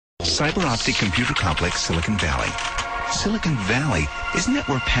Cyber Optic Computer Complex, Silicon Valley. Silicon Valley? Isn't that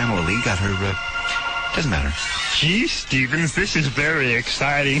where Pamela Lee got her, doesn't matter. Gee, Stevens, this is very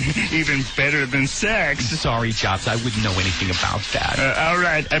exciting. Even better than sex. Sorry, Chops, I wouldn't know anything about that. All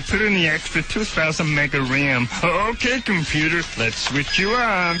right, I put in the extra 2,000 mega RAM. Okay, computer, let's switch you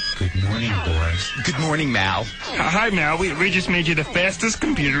on. Good morning, boys. Good morning, Mal. Hi, Mal. We just made you the fastest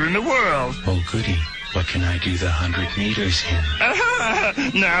computer in the world. Oh, goody. What can I do the 100 meters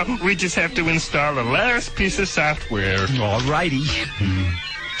in? Now, we just have to install the last piece of software. All righty.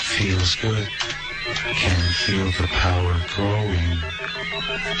 Feels good. Can feel the power growing.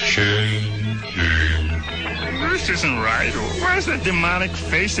 Changing. This isn't right. Why is that demonic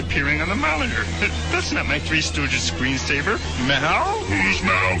face appearing on the monitor? That's not my Three Stooges screensaver. Mal? Who's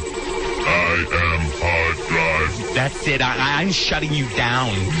Mal? I am hard drive. That's it. I'm shutting you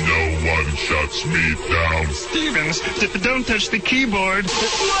down. No one shuts me down. Stevens, don't touch the keyboard.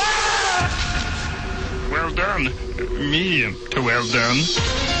 Well done. Medium to well done.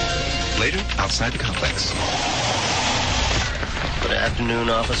 Later, outside the complex. Good afternoon,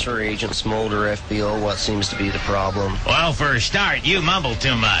 Officer. Agent Smoulder, FBO. What seems to be the problem? Well, for a start, you mumble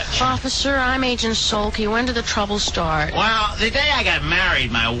too much. Officer, I'm Agent Solky. When did the trouble start? Well, the day I got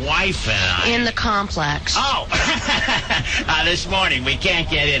married, my wife and I... In the complex. Oh! This morning, we can't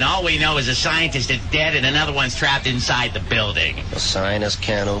get in. All we know is a scientist is dead and another one's trapped inside the building. A scientist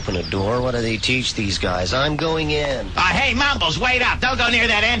can't open a door? What do they teach these guys? I'm going in. Hey, Mumbles, wait up. Don't go near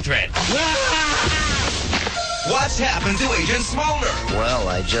that entrance. What's happened to Agent Smoulder? Well,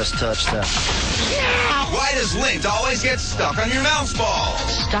 I just touched that. Why does lint always get stuck on your mouse ball?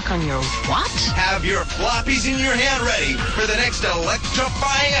 Stuck on your what? Have your floppies in your hand ready for the next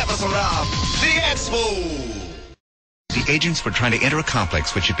electrifying episode of The Expo. The agents were trying to enter a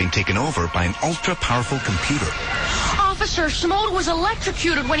complex which had been taken over by an ultra-powerful computer. Officer, Smoulder was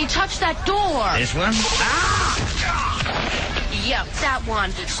electrocuted when he touched that door. This one? Yep, that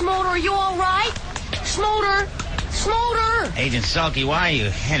one. Smoulder, are you all right? Smoulder! Smoulder! Agent Sulky, why are you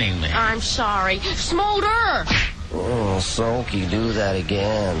hitting me? I'm sorry. Smoulder! Oh, Sulky, do that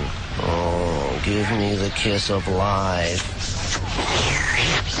again. Oh, give me the kiss of life.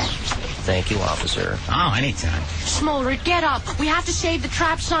 Thank you, officer. Oh, anytime. Smoulder, get up. We have to save the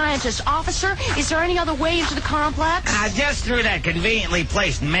trapped scientist. Officer, is there any other way into the complex? Just through that conveniently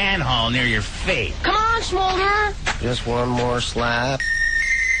placed manhole near your feet. Come on, Smoulder. Just one more slap.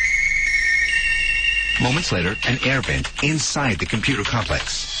 Moments later, an air vent inside the computer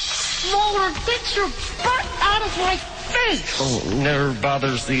complex. Smoulder, get your butt out of my face! Oh, never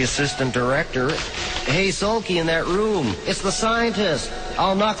bothers the assistant director. Hey, Sulky, in that room. It's the scientist.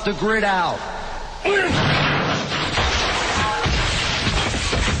 I'll knock the grid out.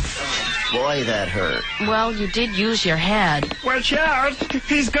 Boy, that hurt. Well, you did use your head. Watch out!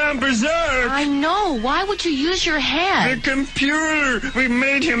 He's gone berserk! I know. Why would you use your The head? computer! We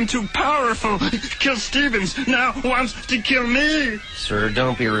made him too powerful. Kill Stevens, now wants to kill me. Sir,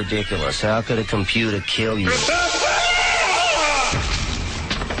 don't be ridiculous. How could a computer kill you?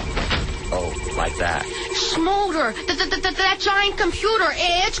 Oh, like that. Smoulder, that giant computer,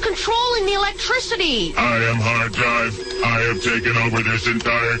 it's controlling the electricity. I am hard drive. I have taken over this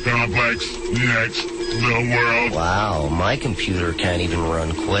entire complex. Next, the world. Wow, my computer can't even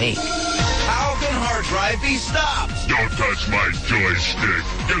run Quake. How can hard drive be stopped? Don't touch my joystick.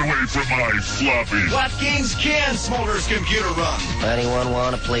 Get away from my floppy. What games can Smoulder's computer run? Anyone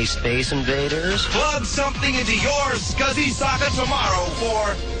want to play Space Invaders? Plug something into your SCSI socket tomorrow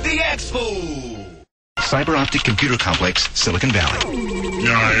for The Expo. Cyber Optic Computer Complex, Silicon Valley.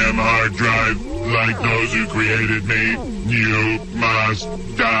 I am hard drive. Like those who created me, you must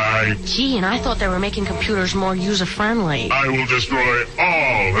die. Gee, and I thought they were making computers more user-friendly. I will destroy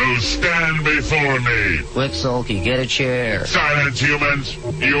all who stand before me. Quick, Sulky, get a chair. Silence, humans.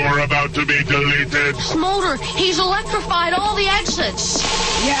 You are about to be deleted. Smoulder, he's electrified all the exits.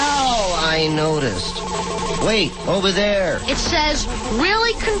 Yow, I noticed. Wait, over there. It says,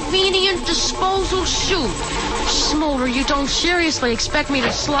 really convenient disposal chute. Smoulder, you don't seriously expect me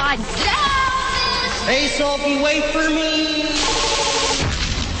to slide down this? Hey, Sulky, wait for me.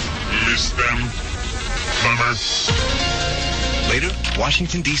 Miss them, bummer. Later,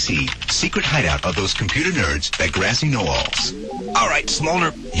 Washington, D.C., secret hideout of those computer nerds at Grassy-Know-Alls. All right,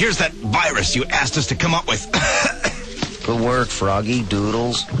 Smoulder, here's that virus you asked us to come up with. Good work, Froggy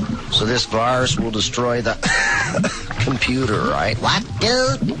Doodles. So this virus will destroy the computer, right? What,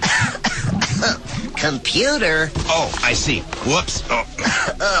 dude? Computer? Oh, I see. Whoops.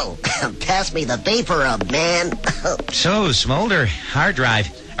 Oh, pass me the vapor rub, man. So, Smoulder, hard drive.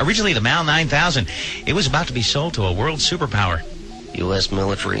 Originally the MAL 9000. It was about to be sold to a world superpower. U.S.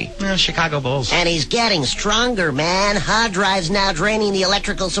 military. Chicago Bulls. And he's getting stronger, man. Hard drive's now draining the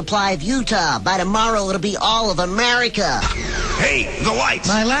electrical supply of Utah. By tomorrow, it'll be all of America. Hey, the lights.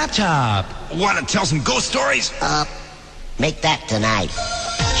 My laptop. Want to tell some ghost stories? Make that tonight.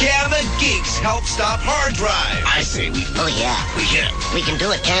 Can the geeks help stop hard drive? I say we... Oh, yeah. We can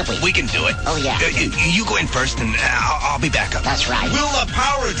do it, can't we? We can do it. Oh, yeah. You go in first, and I'll be back up. That's right. Will the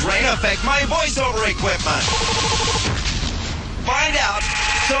power drain affect my voiceover equipment? Find out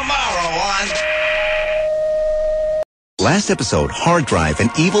tomorrow on... Last episode, hard drive,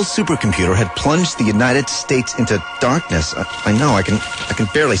 an evil supercomputer, had plunged the United States into darkness. I know, I can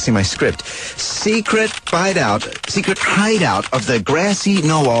barely see my script. Secret hideout of the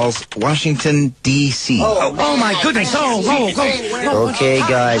Grassy-Know-Alls, Washington, D.C. Oh my goodness. Okay,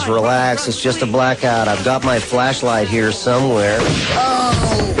 guys, relax. It's just a blackout. I've got my flashlight here somewhere.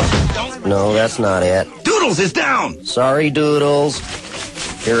 Oh! No, that's not it. Doodles is down! Sorry, Doodles.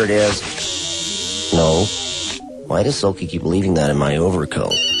 Here it is. No. Why does Sulky keep leaving that in my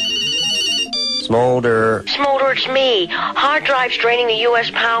overcoat? Smoulder. Smoulder, it's me. Hard drive's draining the U.S.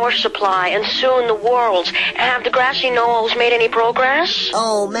 power supply, and soon the world's. Have the Grassy-Know-Alls made any progress?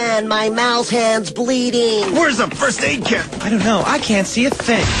 Oh, man, my mouse hand's bleeding. Where's the first aid kit? I don't know. I can't see a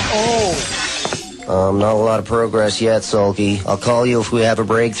thing. Not a lot of progress yet, Sulky. I'll call you if we have a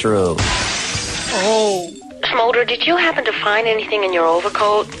breakthrough. Smoulder, did you happen to find anything in your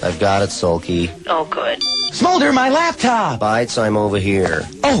overcoat? I've got it, Sulky. Oh, good. Smoulder, my laptop. Bites, I'm over here.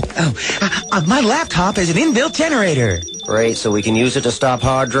 My laptop is an inbuilt generator. Great, so we can use it to stop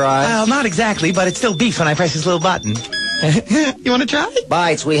hard drive? Well, not exactly, but it still beeps when I press this little button. You want to try?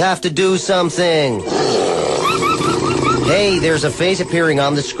 Bites, we have to do something. Hey, there's a face appearing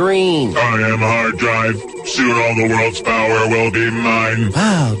on the screen. I am hard drive. Soon all the world's power will be mine.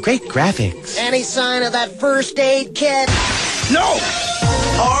 Wow, great graphics. Any sign of that first aid kit? No!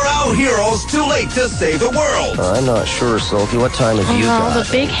 Are our heroes too late to save the world? I'm not sure, Sulky. What time have you got?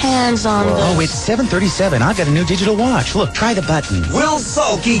 The big hands on the... Oh, it's 7:37. I've got a new digital watch. Look, try the button. Will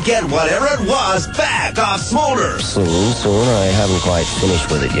Sulky get whatever it was back off Smoulder? Soon. I haven't quite finished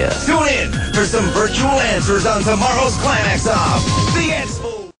with it yet. Tune in for some virtual answers on tomorrow's climax of The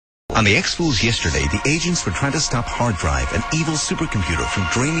X-Fools. On the X-Fools yesterday, the agents were trying to stop hard drive, an evil supercomputer, from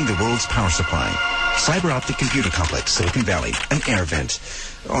draining the world's power supply. Cyber optic computer complex, Silicon Valley, an air vent.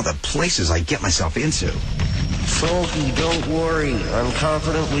 Oh, the places I get myself into. Sulky, don't worry. I'm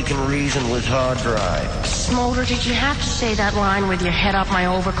confident we can reason with hard drive. Smoulder, did you have to say that line with your head up my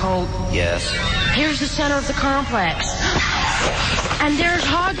overcoat? Yes. Here's the center of the complex. And there's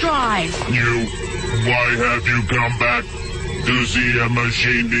hard drive. Why have you come back? To see a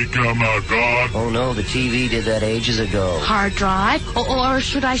machine become a god? Oh, no, the TV did that ages ago. Hard drive? Or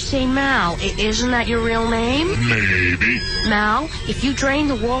should I say Mal? Isn't that your real name? Maybe. Mal, if you drain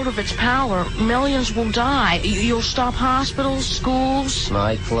the world of its power, millions will die. You'll stop hospitals, schools...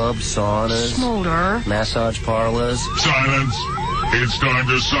 Nightclubs, saunas... Smoulder. Massage parlors... Silence! It's time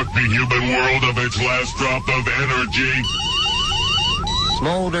to suck the human world of its last drop of energy.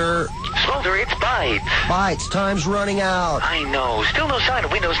 Smoulder. Smoulder, it's Bites. Bites, time's running out. I know. Still no sign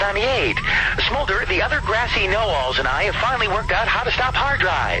of Windows 98. Smoulder, the other Grassy-Know-Alls and I have finally worked out how to stop hard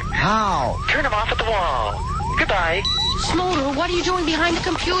drive. How? Turn them off at the wall. Goodbye. Smoulder, what are you doing behind the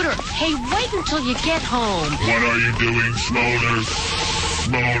computer? Hey, wait until you get home. What are you doing, Smoulder?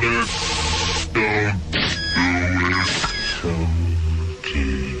 Smoulder, don't do it.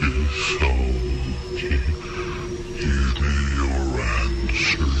 Sulky. Give me your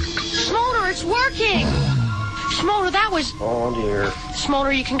answer. Smoulder, it's working! Smoulder, that was... Oh, dear.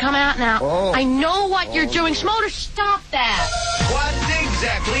 Smoulder, you can come out now. Oh. I know what you're doing. Smoulder, stop that! What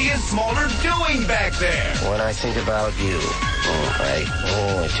exactly is Smoulder doing back there? When I think about you, I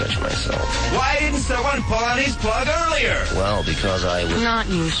touch myself. Why didn't someone pull on his plug earlier? Well, because I was... Not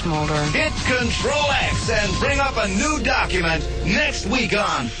you, Smoulder. Hit Control X and bring up a new document next week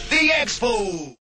on The X-Fools.